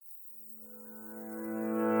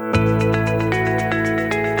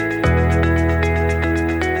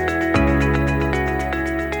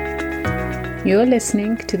You're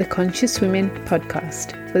listening to the Conscious Women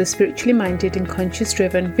podcast for the spiritually minded and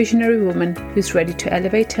conscious-driven visionary woman who's ready to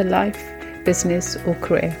elevate her life, business, or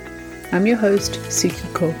career. I'm your host, Suki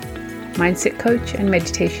Kaur, mindset coach and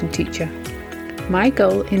meditation teacher. My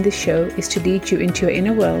goal in this show is to lead you into your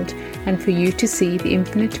inner world and for you to see the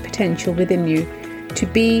infinite potential within you to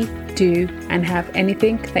be, do, and have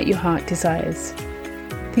anything that your heart desires.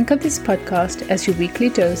 Think of this podcast as your weekly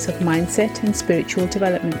dose of mindset and spiritual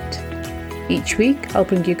development. Each week, I'll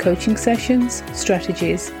bring you coaching sessions,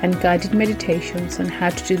 strategies, and guided meditations on how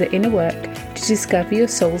to do the inner work to discover your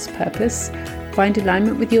soul's purpose, find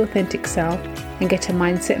alignment with your authentic self, and get a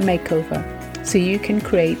mindset makeover so you can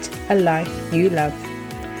create a life you love.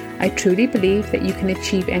 I truly believe that you can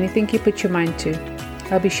achieve anything you put your mind to.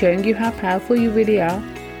 I'll be showing you how powerful you really are,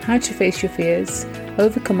 how to face your fears,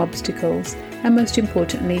 overcome obstacles, and most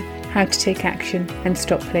importantly, how to take action and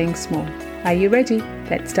stop playing small. Are you ready?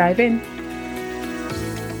 Let's dive in.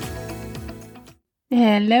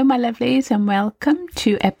 Hello, my lovelies, and welcome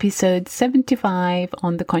to episode 75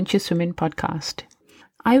 on the Conscious Women podcast.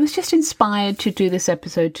 I was just inspired to do this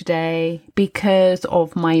episode today because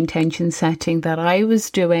of my intention setting that I was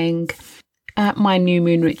doing at my new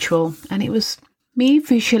moon ritual, and it was me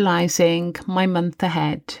visualizing my month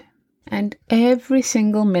ahead. And every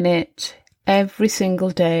single minute, every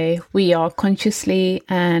single day, we are consciously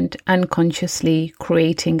and unconsciously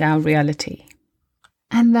creating our reality.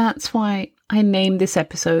 And that's why I named this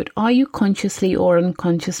episode, Are You Consciously or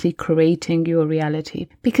Unconsciously Creating Your Reality?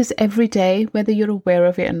 Because every day, whether you're aware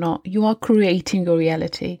of it or not, you are creating your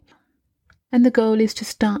reality. And the goal is to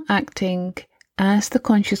start acting as the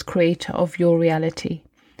conscious creator of your reality.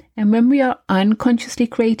 And when we are unconsciously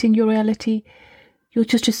creating your reality, you'll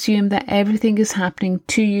just assume that everything is happening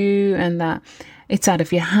to you and that it's out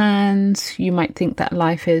of your hands. You might think that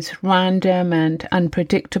life is random and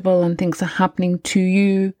unpredictable and things are happening to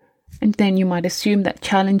you. And then you might assume that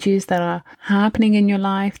challenges that are happening in your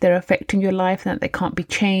life, they're affecting your life, and that they can't be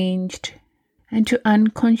changed. And to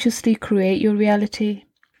unconsciously create your reality.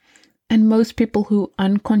 And most people who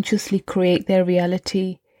unconsciously create their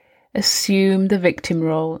reality assume the victim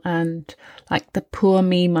role and like the poor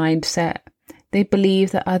me mindset. They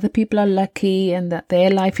believe that other people are lucky and that their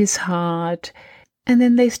life is hard. And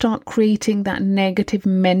then they start creating that negative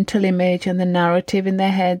mental image and the narrative in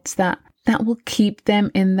their heads that will keep them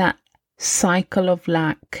in that cycle of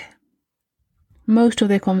lack. Most of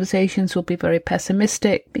their conversations will be very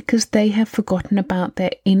pessimistic because they have forgotten about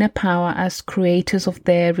their inner power as creators of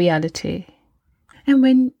their reality. And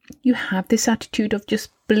when you have this attitude of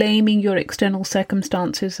just blaming your external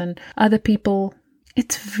circumstances and other people,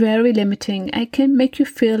 it's very limiting. It can make you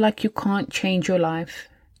feel like you can't change your life.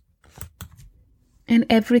 And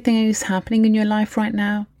everything that is happening in your life right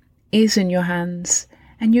now is in your hands.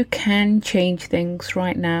 And you can change things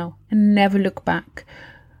right now and never look back.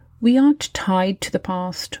 We aren't tied to the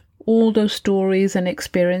past. All those stories and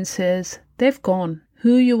experiences, they've gone.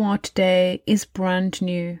 Who you are today is brand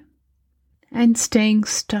new. And staying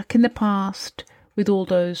stuck in the past with all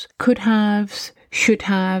those could haves, should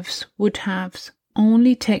haves, would haves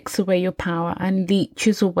only takes away your power and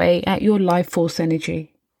leeches away at your life force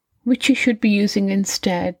energy, which you should be using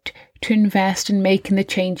instead to invest in making the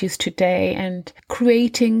changes today and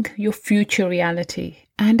creating your future reality.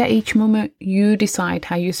 And at each moment, you decide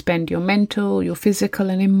how you spend your mental, your physical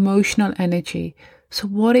and emotional energy. So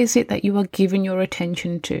what is it that you are giving your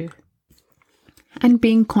attention to? And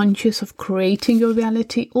being conscious of creating your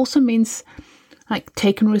reality also means like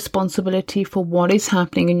taking responsibility for what is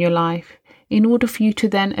happening in your life. In order for you to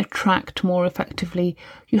then attract more effectively,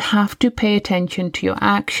 you have to pay attention to your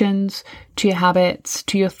actions, to your habits,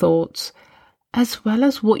 to your thoughts, as well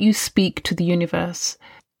as what you speak to the universe.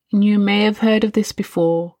 And you may have heard of this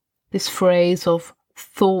before, this phrase of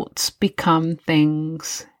thoughts become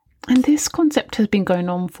things. And this concept has been going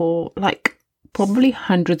on for like probably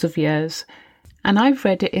hundreds of years. And I've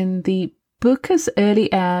read it in the book as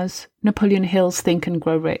early as Napoleon Hill's Think and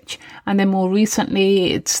Grow Rich. And then more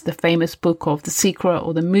recently, it's the famous book of The Secret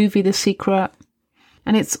or the movie The Secret.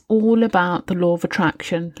 And it's all about the law of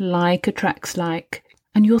attraction, like attracts like.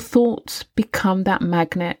 And your thoughts become that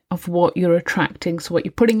magnet of what you're attracting. So what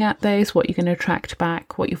you're putting out there is what you're going to attract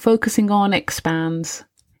back. What you're focusing on expands.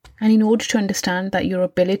 And in order to understand that your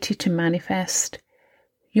ability to manifest,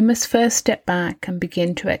 you must first step back and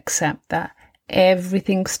begin to accept that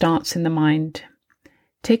everything starts in the mind.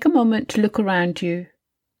 Take a moment to look around you.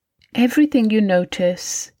 Everything you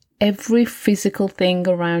notice, every physical thing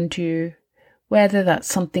around you, whether that's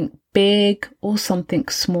something big or something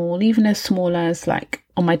small, even as small as like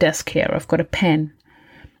on my desk here, I've got a pen,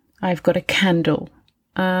 I've got a candle,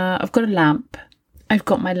 I've got a lamp, I've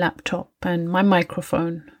got my laptop and my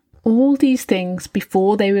microphone. All these things,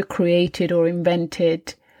 before they were created or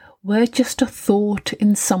invented, were just a thought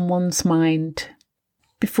in someone's mind.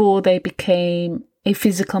 Before they became a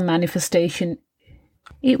physical manifestation,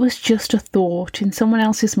 it was just a thought in someone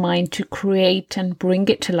else's mind to create and bring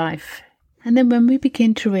it to life. And then when we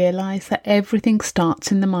begin to realize that everything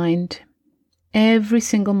starts in the mind, every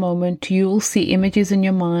single moment you'll see images in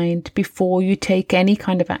your mind before you take any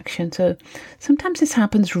kind of action. So sometimes this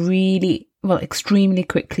happens extremely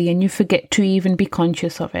quickly, and you forget to even be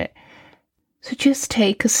conscious of it. So just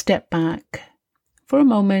take a step back for a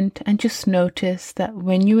moment and just notice that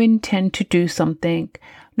when you intend to do something,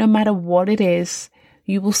 no matter what it is,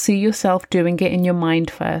 you will see yourself doing it in your mind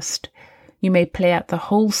first. You may play out the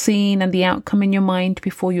whole scene and the outcome in your mind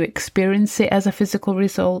before you experience it as a physical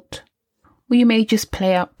result. Or you may just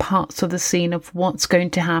play out parts of the scene of what's going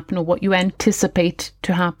to happen or what you anticipate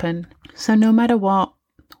to happen. So no matter what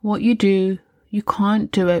you do, you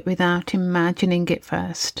can't do it without imagining it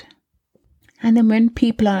first. And then when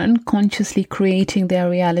people are unconsciously creating their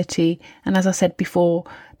reality, and as I said before,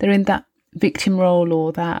 they're in that victim role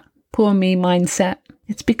or that poor me mindset,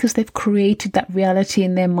 it's because they've created that reality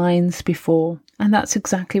in their minds before. And that's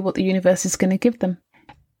exactly what the universe is going to give them.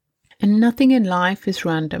 And nothing in life is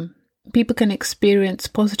random. People can experience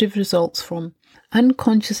positive results from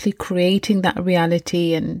unconsciously creating that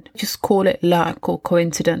reality and just call it luck or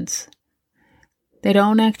coincidence. They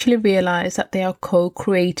don't actually realize that they are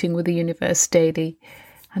co-creating with the universe daily.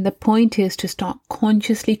 And the point is to start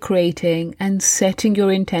consciously creating and setting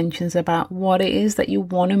your intentions about what it is that you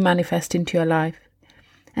want to manifest into your life.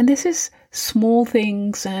 And this is small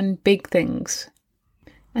things and big things.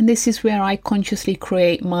 And this is where I consciously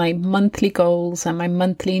create my monthly goals and my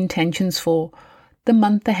monthly intentions for the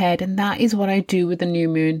month ahead. And that is what I do with the new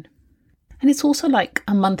moon. And it's also like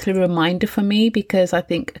a monthly reminder for me, because I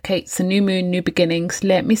think, okay, it's the new moon, new beginnings.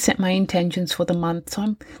 Let me set my intentions for the month. So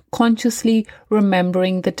I'm consciously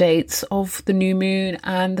remembering the dates of the new moon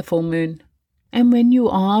and the full moon. And when you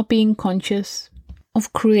are being conscious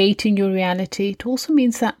of creating your reality, it also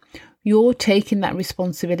means that you're taking that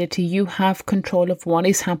responsibility. You have control of what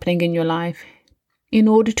is happening in your life. In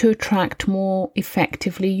order to attract more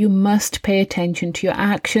effectively, you must pay attention to your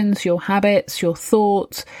actions, your habits, your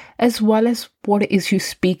thoughts, as well as what it is you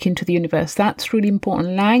speak into the universe. That's really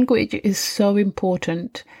important. Language is so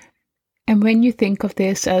important. And when you think of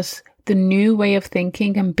this as the new way of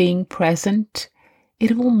thinking and being present,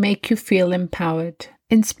 it will make you feel empowered,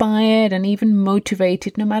 inspired, and even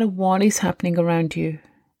motivated no matter what is happening around you.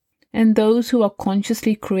 And those who are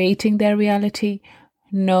consciously creating their reality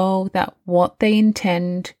know that what they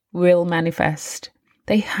intend will manifest.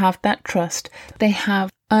 They have that trust. They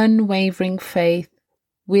have unwavering faith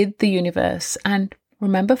with the universe. And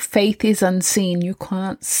remember, faith is unseen. You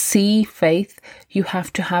can't see faith. You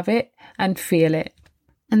have to have it and feel it.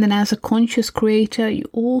 And then as a conscious creator, you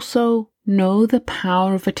also know the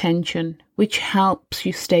power of attention, which helps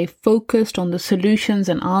you stay focused on the solutions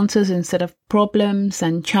and answers instead of problems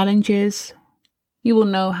and challenges. You will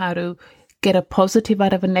know how to get a positive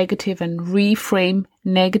out of a negative and reframe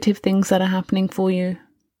negative things that are happening for you,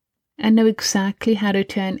 and know exactly how to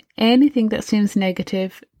turn anything that seems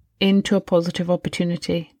negative into a positive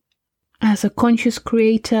opportunity. As a conscious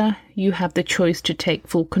creator, you have the choice to take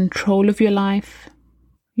full control of your life.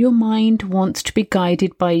 Your mind wants to be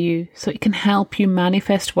guided by you, so it can help you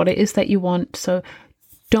manifest what it is that you want. So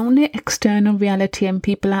don't let external reality and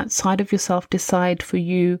people outside of yourself decide for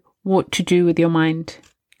you what to do with your mind.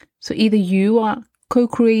 So either you are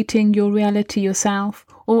co-creating your reality yourself,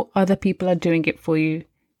 or other people are doing it for you.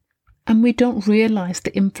 And we don't realize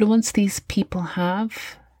the influence these people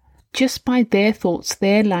have just by their thoughts,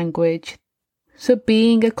 their language. So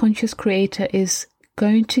being a conscious creator is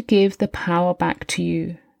going to give the power back to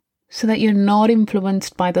you, so that you're not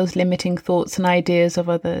influenced by those limiting thoughts and ideas of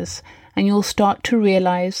others, and you'll start to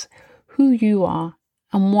realize who you are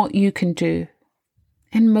and what you can do.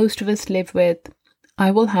 And most of us live with, I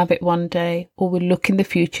will have it one day, or we'll look in the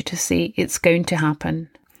future to see it's going to happen.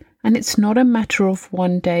 And it's not a matter of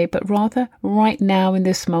one day, but rather right now in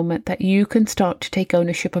this moment that you can start to take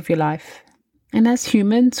ownership of your life. And as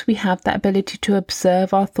humans, we have that ability to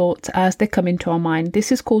observe our thoughts as they come into our mind.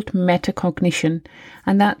 This is called metacognition,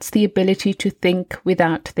 and that's the ability to think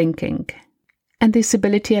without thinking. And this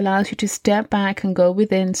ability allows you to step back and go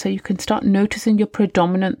within, so you can start noticing your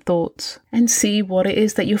predominant thoughts and see what it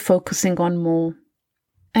is that you're focusing on more.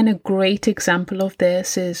 And a great example of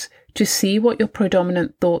this is to see what your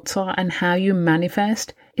predominant thoughts are and how you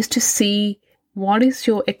manifest, is to see What is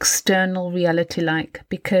your external reality like?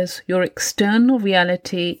 Because your external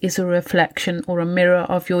reality is a reflection or a mirror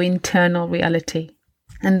of your internal reality.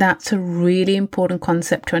 And that's a really important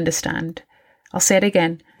concept to understand. I'll say it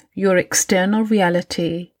again. Your external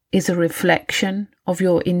reality is a reflection of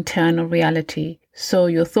your internal reality. So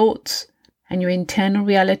your thoughts and your internal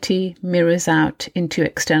reality mirrors out into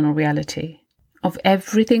external reality of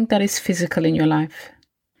everything that is physical in your life.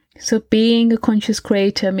 So being a conscious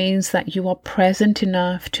creator means that you are present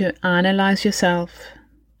enough to analyze yourself,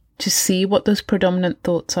 to see what those predominant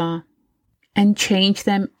thoughts are, and change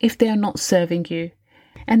them if they are not serving you.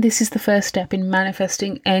 And this is the first step in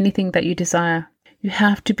manifesting anything that you desire. You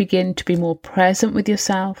have to begin to be more present with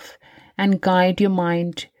yourself and guide your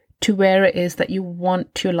mind to where it is that you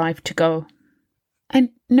want your life to go. And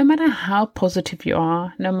no matter how positive you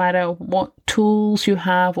are, no matter what tools you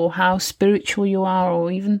have or how spiritual you are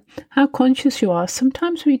or even how conscious you are,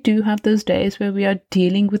 sometimes we do have those days where we are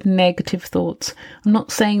dealing with negative thoughts. I'm not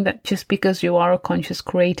saying that just because you are a conscious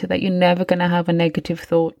creator that you're never going to have a negative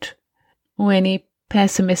thought or any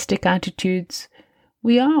pessimistic attitudes.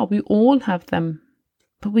 We all have them.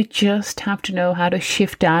 But we just have to know how to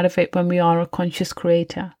shift out of it when we are a conscious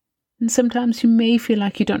creator. And sometimes you may feel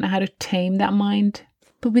like you don't know how to tame that mind.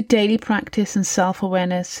 But with daily practice and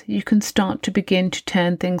self-awareness, you can start to begin to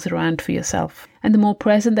turn things around for yourself. And the more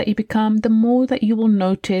present that you become, the more that you will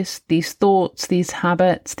notice these thoughts, these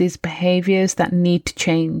habits, these behaviors that need to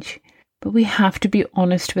change. But we have to be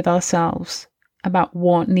honest with ourselves about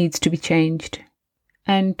what needs to be changed.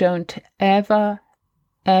 And don't ever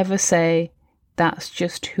say, that's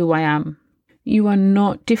just who I am. You are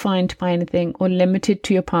not defined by anything or limited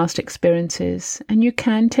to your past experiences, and you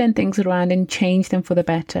can turn things around and change them for the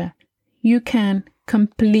better. You can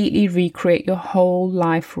completely recreate your whole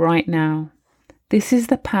life right now. This is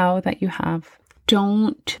the power that you have.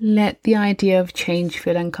 Don't let the idea of change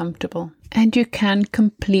feel uncomfortable. And you can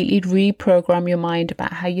completely reprogram your mind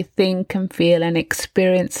about how you think and feel and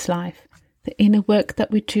experience life. The inner work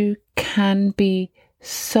that we do can be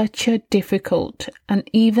such a difficult and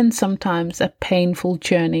even sometimes a painful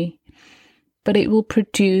journey, but it will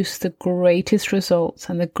produce the greatest results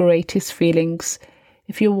and the greatest feelings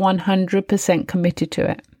if you're 100% committed to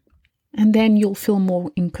it. And then you'll feel more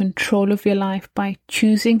in control of your life by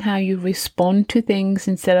choosing how you respond to things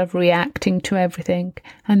instead of reacting to everything.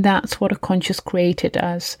 And that's what a conscious creator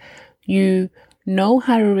does. You know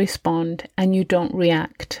how to respond and you don't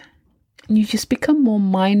react. You just become more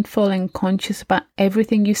mindful and conscious about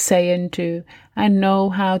everything you say and do, and know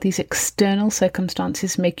how these external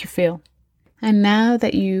circumstances make you feel. And now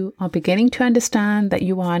that you are beginning to understand that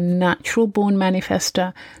you are a natural born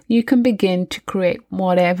manifester, you can begin to create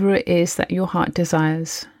whatever it is that your heart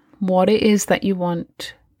desires, what it is that you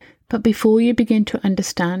want. But before you begin to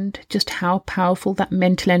understand just how powerful that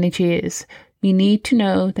mental energy is, you need to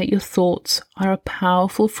know that your thoughts are a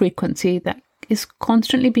powerful frequency that is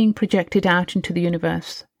constantly being projected out into the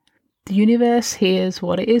universe. The universe hears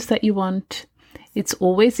what it is that you want. It's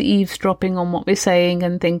always eavesdropping on what we're saying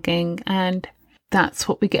and thinking, and that's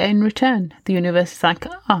what we get in return. The universe is like,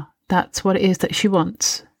 that's what it is that she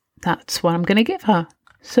wants. That's what I'm going to give her.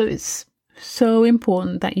 So it's so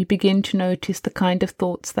important that you begin to notice the kind of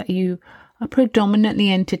thoughts that you are predominantly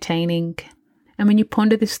entertaining. And when you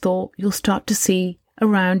ponder this thought, you'll start to see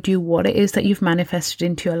around you what it is that you've manifested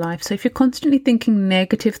into your life. So if you're constantly thinking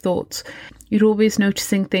negative thoughts, you're always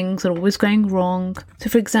noticing things are always going wrong. So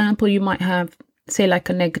for example, you might have, say, like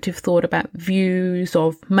a negative thought about views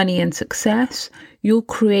of money and success. You'll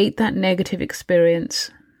create that negative experience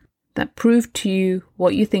that proves to you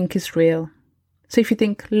what you think is real. So if you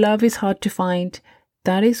think love is hard to find,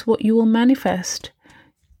 that is what you will manifest.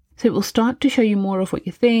 So it will start to show you more of what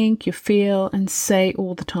you think, you feel, and say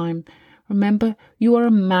all the time. Remember, you are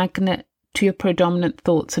a magnet to your predominant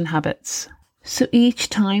thoughts and habits. So each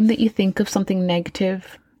time that you think of something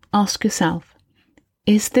negative, ask yourself,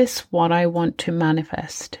 is this what I want to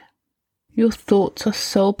manifest? Your thoughts are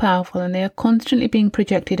so powerful and they are constantly being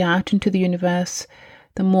projected out into the universe.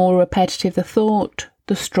 The more repetitive the thought,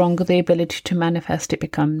 the stronger the ability to manifest it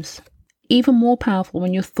becomes. Even more powerful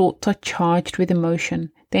when your thoughts are charged with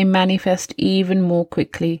emotion. They manifest even more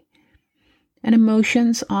quickly. And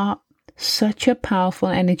emotions are such a powerful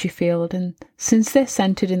energy field, and since they're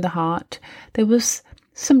centered in the heart, there was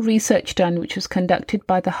some research done which was conducted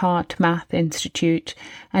by the Heart Math Institute,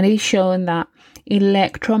 and it's shown that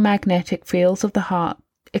electromagnetic fields of the heart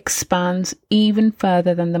expands even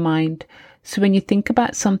further than the mind. So when you think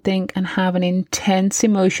about something and have an intense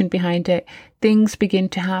emotion behind it, things begin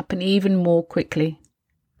to happen even more quickly.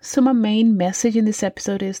 So my main message in this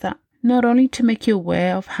episode is that not only to make you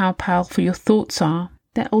aware of how powerful your thoughts are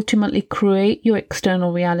that ultimately create your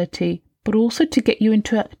external reality, but also to get you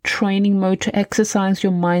into a training mode to exercise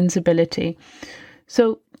your mind's ability.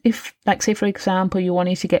 So if, like, say, for example, you're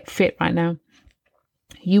wanting to get fit right now,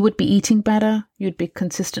 you would be eating better, you'd be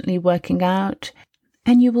consistently working out,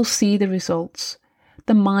 and you will see the results.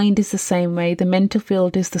 The mind is the same way. The mental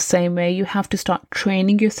field is the same way. You have to start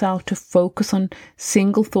training yourself to focus on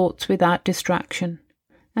single thoughts without distraction.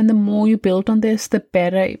 And the more you build on this, the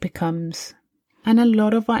better it becomes. And a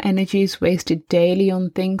lot of our energy is wasted daily on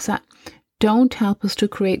things that don't help us to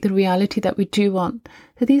create the reality that we do want.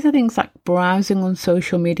 So these are things like browsing on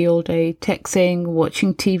social media all day, texting,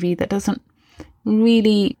 watching TV that doesn't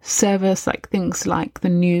really serve us, like things like the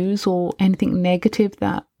news or anything negative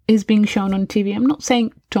that is being shown on TV. I'm not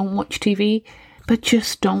saying don't watch TV, but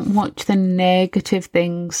just don't watch the negative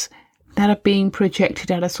things that are being projected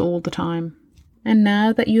at us all the time. And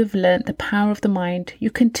now that you've learned the power of the mind, you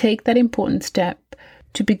can take that important step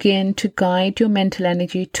to begin to guide your mental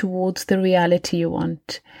energy towards the reality you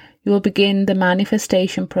want. You will begin the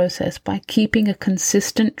manifestation process by keeping a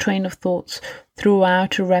consistent train of thoughts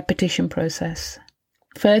throughout a repetition process.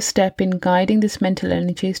 First step in guiding this mental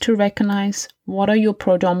energy is to recognize what are your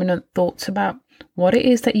predominant thoughts about, what it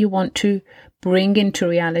is that you want to bring into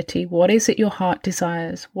reality, what is it your heart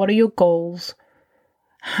desires, what are your goals,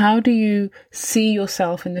 how do you see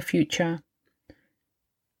yourself in the future.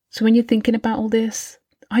 So when you're thinking about all this,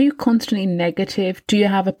 are you constantly negative? Do you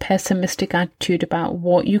have a pessimistic attitude about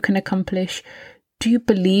what you can accomplish? Do you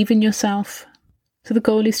believe in yourself? So the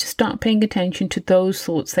goal is to start paying attention to those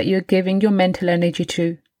thoughts that you're giving your mental energy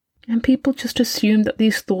to. And people just assume that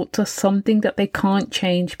these thoughts are something that they can't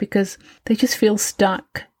change because they just feel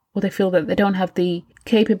stuck, or they feel that they don't have the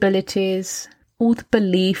capabilities or the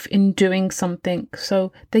belief in doing something.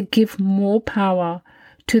 So they give more power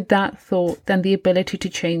to that thought than the ability to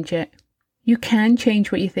change it. You can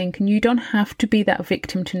change what you think, and you don't have to be that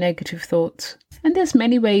victim to negative thoughts. And there's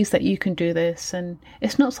many ways that you can do this, and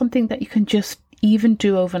it's not something that you can just even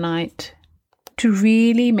do overnight. To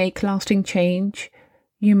really make lasting change,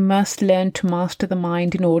 you must learn to master the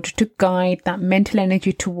mind in order to guide that mental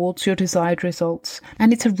energy towards your desired results.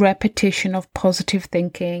 And it's a repetition of positive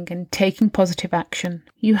thinking and taking positive action.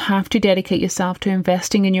 You have to dedicate yourself to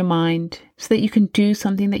investing in your mind so that you can do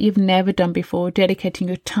something that you've never done before. Dedicating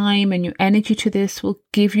your time and your energy to this will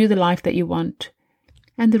give you the life that you want.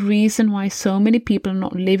 And the reason why so many people are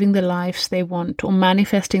not living the lives they want or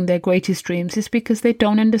manifesting their greatest dreams is because they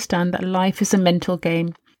don't understand that life is a mental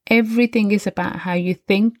game. Everything is about how you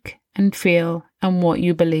think and feel and what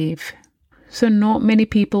you believe. So not many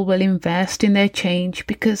people will invest in their change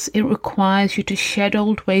because it requires you to shed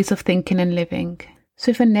old ways of thinking and living.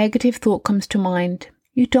 So if a negative thought comes to mind,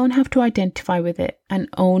 you don't have to identify with it and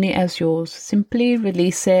own it as yours. Simply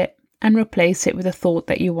release it and replace it with a thought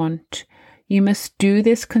that you want. You must do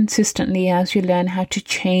this consistently as you learn how to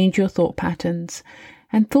change your thought patterns.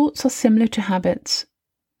 And thoughts are similar to habits.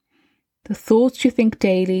 The thoughts you think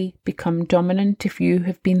daily become dominant if you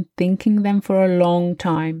have been thinking them for a long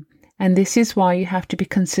time. And this is why you have to be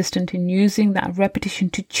consistent in using that repetition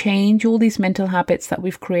to change all these mental habits that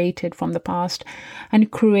we've created from the past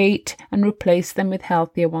and create and replace them with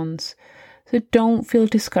healthier ones. So don't feel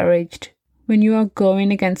discouraged when you are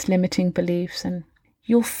going against limiting beliefs, and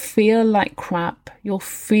you'll feel like crap. You'll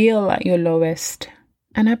feel like your lowest.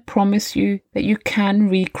 And I promise you that you can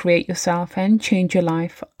recreate yourself and change your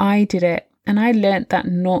life. I did it. And I learned that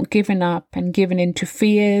not giving up and giving in to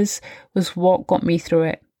fears was what got me through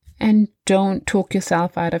it. And don't talk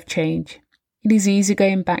yourself out of change. It is easy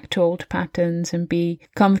going back to old patterns and be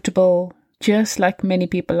comfortable, just like many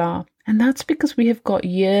people are. And that's because we have got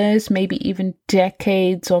years, maybe even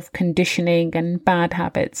decades of conditioning and bad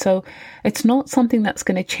habits. So it's not something that's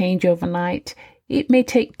going to change overnight. It may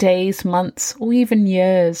take days, months, or even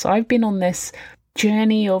years. I've been on this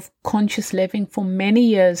journey of conscious living for many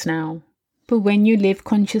years now. But when you live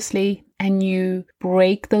consciously and you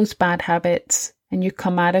break those bad habits and you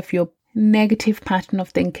come out of your negative pattern of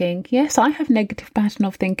thinking. Yes, I have negative pattern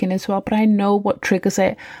of thinking as well, but I know what triggers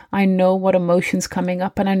it. I know what emotions coming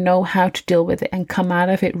up, and I know how to deal with it and come out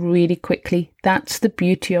of it really quickly. That's the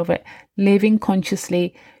beauty of it. Living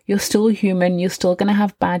consciously, you're still human. You're still going to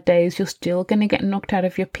have bad days. You're still going to get knocked out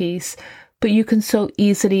of your peace, but you can so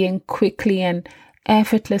easily and quickly and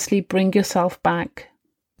effortlessly bring yourself back.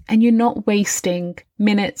 And you're not wasting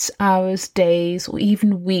minutes, hours, days, or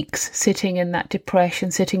even weeks sitting in that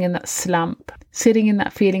depression, sitting in that slump, sitting in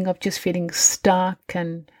that feeling of just feeling stuck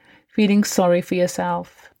and feeling sorry for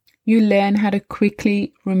yourself. You learn how to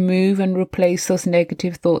quickly remove and replace those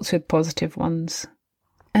negative thoughts with positive ones.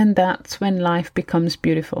 And that's when life becomes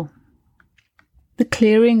beautiful. The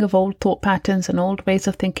clearing of old thought patterns and old ways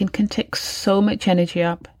of thinking can take so much energy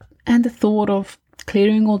up. And the thought of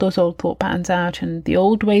clearing all those old thought patterns out and the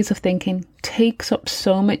old ways of thinking takes up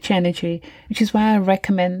so much energy, which is why I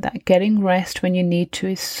recommend that getting rest when you need to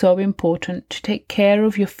is so important to take care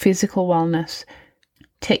of your physical wellness.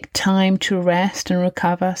 Take time to rest and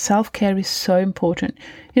recover. Self-care is so important.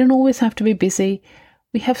 You don't always have to be busy.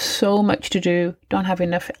 We have so much to do, don't have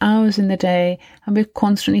enough hours in the day, and we're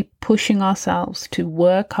constantly pushing ourselves to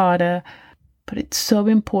work harder. But it's so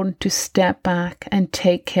important to step back and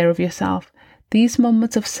take care of yourself. These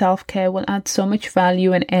moments of self-care will add so much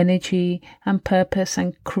value and energy and purpose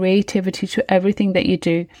and creativity to everything that you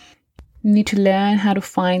do. You need to learn how to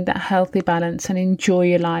find that healthy balance and enjoy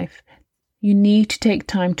your life. You need to take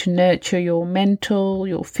time to nurture your mental,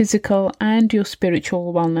 your physical, and your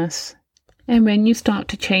spiritual wellness. And when you start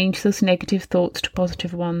to change those negative thoughts to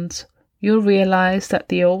positive ones, you'll realize that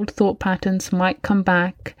the old thought patterns might come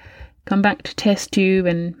back to test you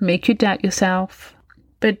and make you doubt yourself.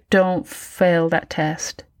 But don't fail that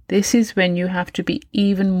test. This is when you have to be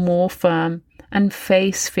even more firm and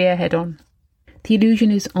face fear head on. The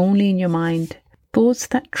illusion is only in your mind. Thoughts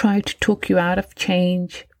that try to talk you out of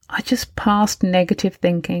change are just past negative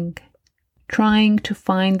thinking, trying to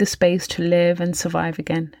find the space to live and survive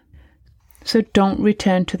again. So don't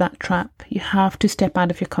return to that trap. You have to step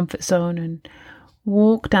out of your comfort zone and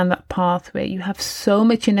walk down that path where you have so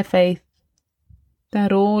much inner faith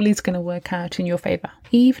that all is going to work out in your favor.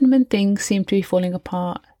 Even when things seem to be falling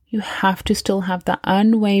apart, you have to still have that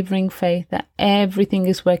unwavering faith that everything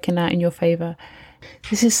is working out in your favor.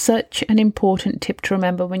 This is such an important tip to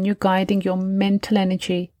remember when you're guiding your mental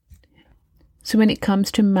energy. So when it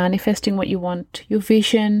comes to manifesting what you want, your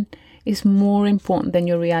vision is more important than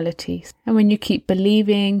your reality. And when you keep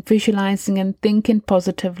believing, visualizing, and thinking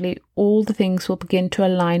positively, all the things will begin to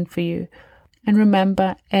align for you. And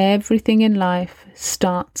remember, everything in life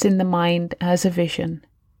starts in the mind as a vision.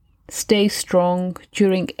 Stay strong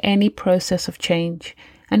during any process of change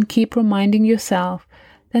and keep reminding yourself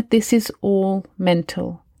that this is all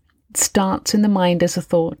mental. It starts in the mind as a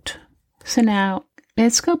thought. So now,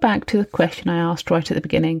 let's go back to the question I asked right at the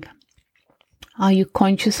beginning. Are you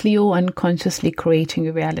consciously or unconsciously creating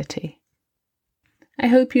your reality? I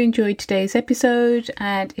hope you enjoyed today's episode,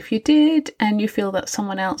 and if you did and you feel that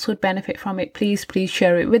someone else would benefit from it, please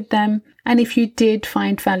share it with them. And if you did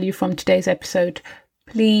find value from today's episode,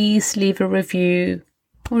 please leave a review.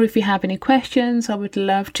 Or if you have any questions, I would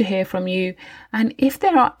love to hear from you. And if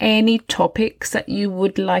there are any topics that you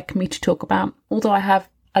would like me to talk about, although I have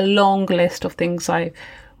a long list of things I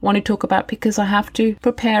want to talk about because I have to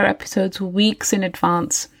prepare episodes weeks in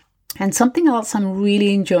advance. And something else I'm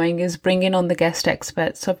really enjoying is bringing on the guest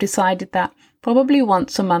experts. So I've decided that probably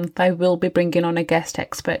once a month I will be bringing on a guest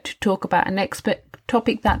expert to talk about an expert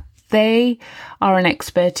topic that they are an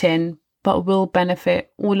expert in, but will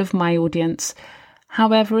benefit all of my audience.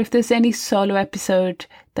 However, if there's any solo episode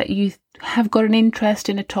that you have got an interest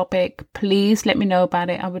in a topic, please let me know about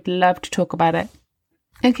it. I would love to talk about it.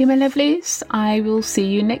 Okay, my lovelies, I will see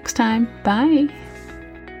you next time. Bye.